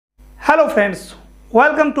Hello friends,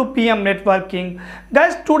 welcome to PM Networking.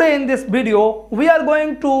 Guys, today in this video we are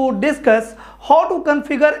going to discuss how to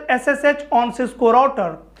configure SSH on Cisco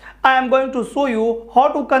router. I am going to show you how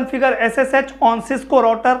to configure SSH on Cisco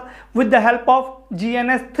router with the help of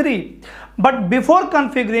GNS3. But before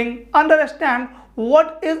configuring, understand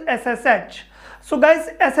what is SSH. So guys,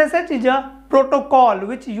 SSH is a protocol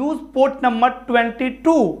which use port number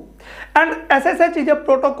 22, and SSH is a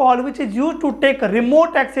protocol which is used to take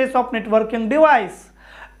remote access of networking device.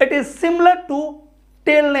 It is similar to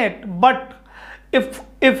Telnet, but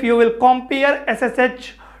if you will compare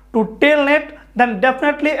SSH to Telnet, then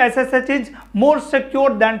definitely SSH is more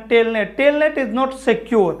secure than Telnet. Telnet is not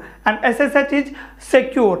secure and SSH is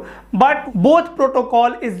secure, but both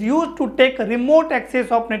protocol is used to take remote access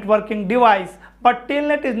of networking device. But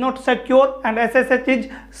Telnet is not secure and SSH is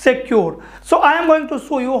secure. So I am going to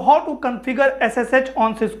show you how to configure SSH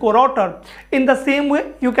on Cisco router. In the same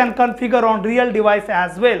way, you can configure on real device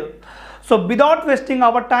as well. So without wasting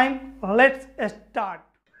our time, let's start.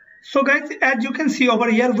 So guys, as you can see over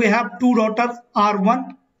here, we have two routers,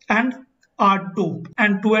 R1 and R2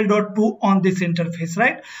 and 12.2 on this interface,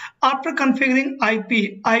 right? After configuring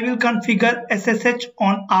IP, I will configure SSH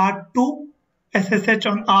on R2,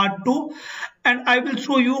 and I will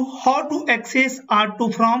show you how to access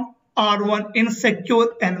R2 from R1 in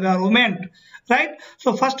secure environment, right?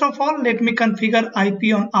 So first of all, let me configure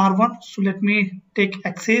IP on R1. So let me take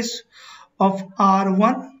access of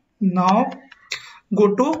R1. Now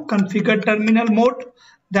go to configure terminal mode,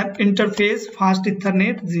 then interface fast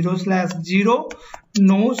Ethernet 0/0,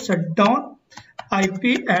 no shutdown,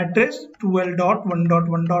 IP address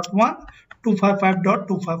 12.1.1.1,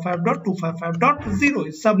 255.255.255.0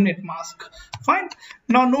 is subnet mask. Fine.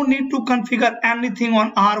 Now no need to configure anything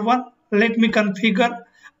on R1. Let me configure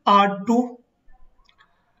R2.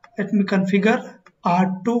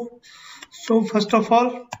 So first of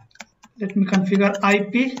all, let me configure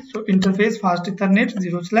IP. So interface fast Ethernet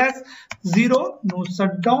 0/0, no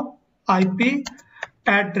shutdown, IP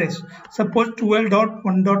address. Suppose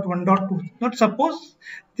 12.1.1.2. Not suppose,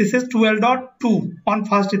 this is 12.2 on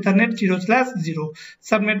fast Ethernet 0/0.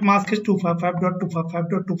 Subnet mask is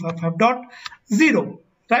 255.255.255.0.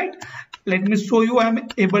 Right? Let me show you I am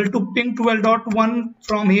able to ping 12.1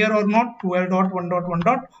 from here or not.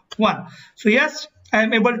 12.1.1.1. So yes, I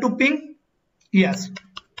am able to ping. Yes.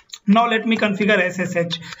 Now let me configure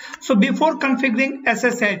SSH. So before configuring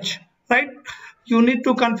SSH, right, you need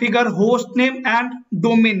to configure host name and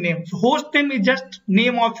domain name. So host name is just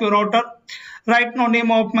name of your router. Right now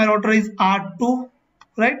name of my router is R2,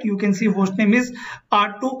 right? You can see host name is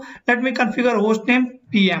R2. Let me configure host name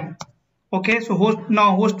PM. Okay, so host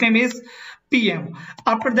name is PM.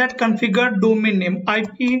 After that, configure domain name,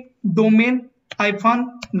 IP domain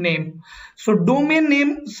 -name. So domain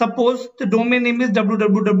name, suppose the domain name is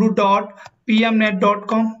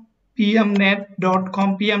www.pmnet.com.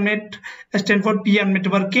 pmnet stands for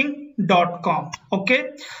pmnetworking.com. Okay,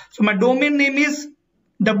 so my domain name is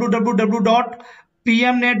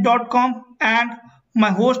www.pmnet.com and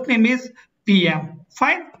my host name is PM.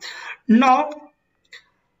 Fine. Now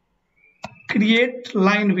create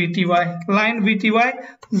line VTY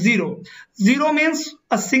 0. 0 means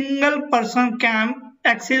a single person can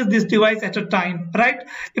access this device at a time, right?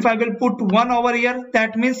 If I will put 1 over here,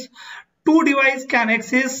 that means two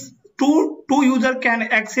user can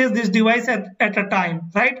access this device at a time,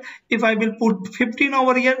 right? If I will put 15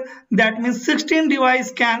 over here, that means 16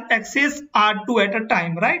 device can access R2 at a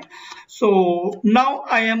time, right? So now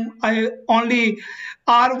I only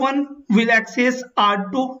R1 will access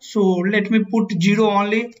R2, so let me put 0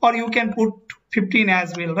 only, or you can put 15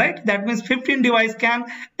 as well, right? That means 15 device can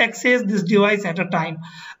access this device at a time.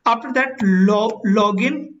 After that,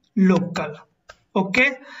 login local.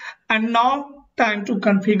 Okay, and now time to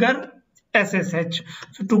configure SSH.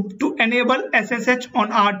 So to enable SSH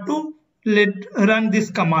on R2, let's run this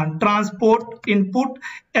command, transport input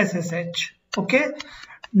SSH. Okay,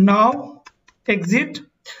 now exit.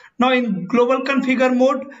 Now in global configure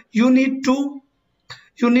mode, you need to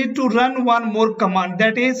run one more command,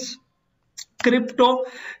 that is crypto.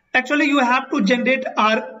 Actually you have to generate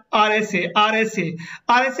RSA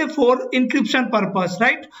for encryption purpose,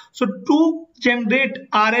 right? So to generate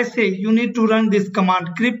RSA, you need to run this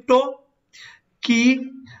command, crypto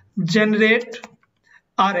key generate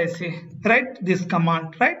RSA, right? This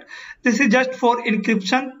command, right? This is just for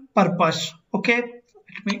encryption purpose. Okay,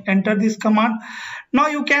 let me enter this command. Now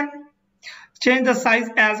you can change the size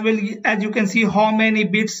as well, as you can see how many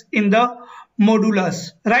bits in the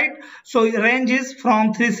modulus, right? So range is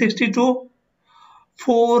from 360 to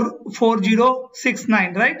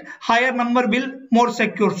 4069, right? Higher number will more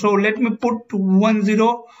secure. So let me put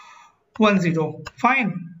 1010.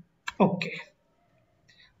 Fine. Okay.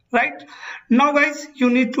 Right. Now guys, you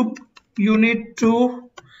need to create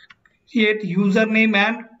username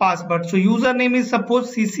and password. So username is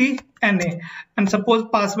suppose CCNA and suppose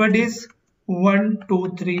password is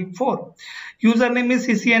 1234. Username is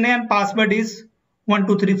CCNA and password is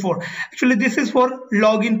 1234. Actually this is for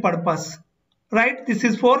login purpose, right? This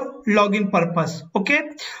is for login purpose.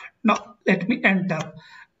 Okay, now let me enter.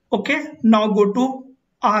 Okay, now go to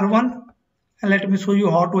R1 and let me show you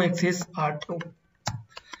how to access R2.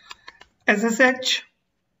 SSH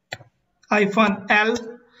 -L,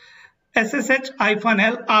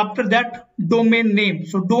 SSH-L, after that domain name.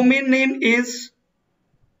 So domain name is,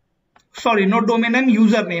 sorry, not domain name,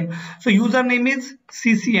 username. So username is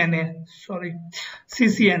CCNA, sorry,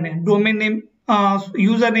 CCNA. Domain name,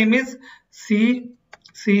 username is CCNA.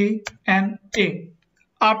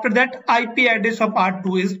 After that IP address of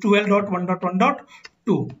R2 is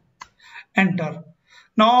 12.1.1.2. Enter.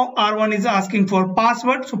 Now R1 is asking for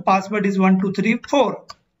password, so password is 1234.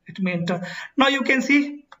 Let me enter. Now you can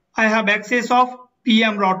see I have access of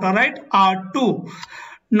PM router, right? R2.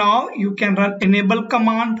 Now you can run enable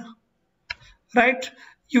command, right?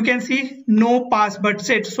 You can see no password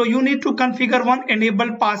set. So you need to configure one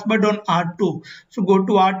enable password on R2. So go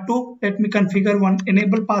to R2. Let me configure one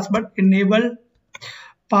enable password. Enable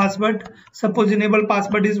password. Suppose enable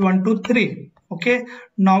password is 123. Okay.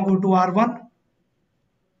 Now go to R1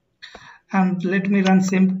 and let me run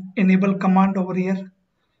same enable command over here.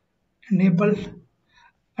 Enable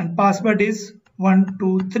and password is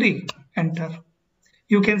 123. Enter.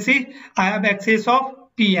 You can see I have access of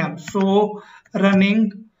PM. So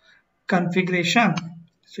running configuration.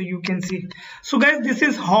 So you can see. So guys, this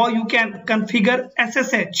is how you can configure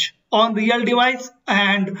SSH on real device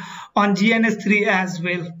and on GNS3 as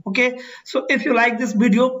well. Okay, so if you like this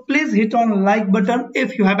video, please hit on like button.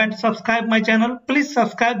 If you haven't subscribed my channel, please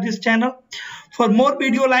subscribe this channel. For more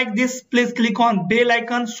video like this, please click on bell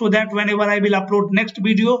icon so that whenever I will upload next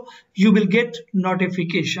video, you will get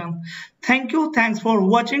notification. Thank you. Thanks for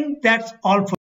watching. That's all for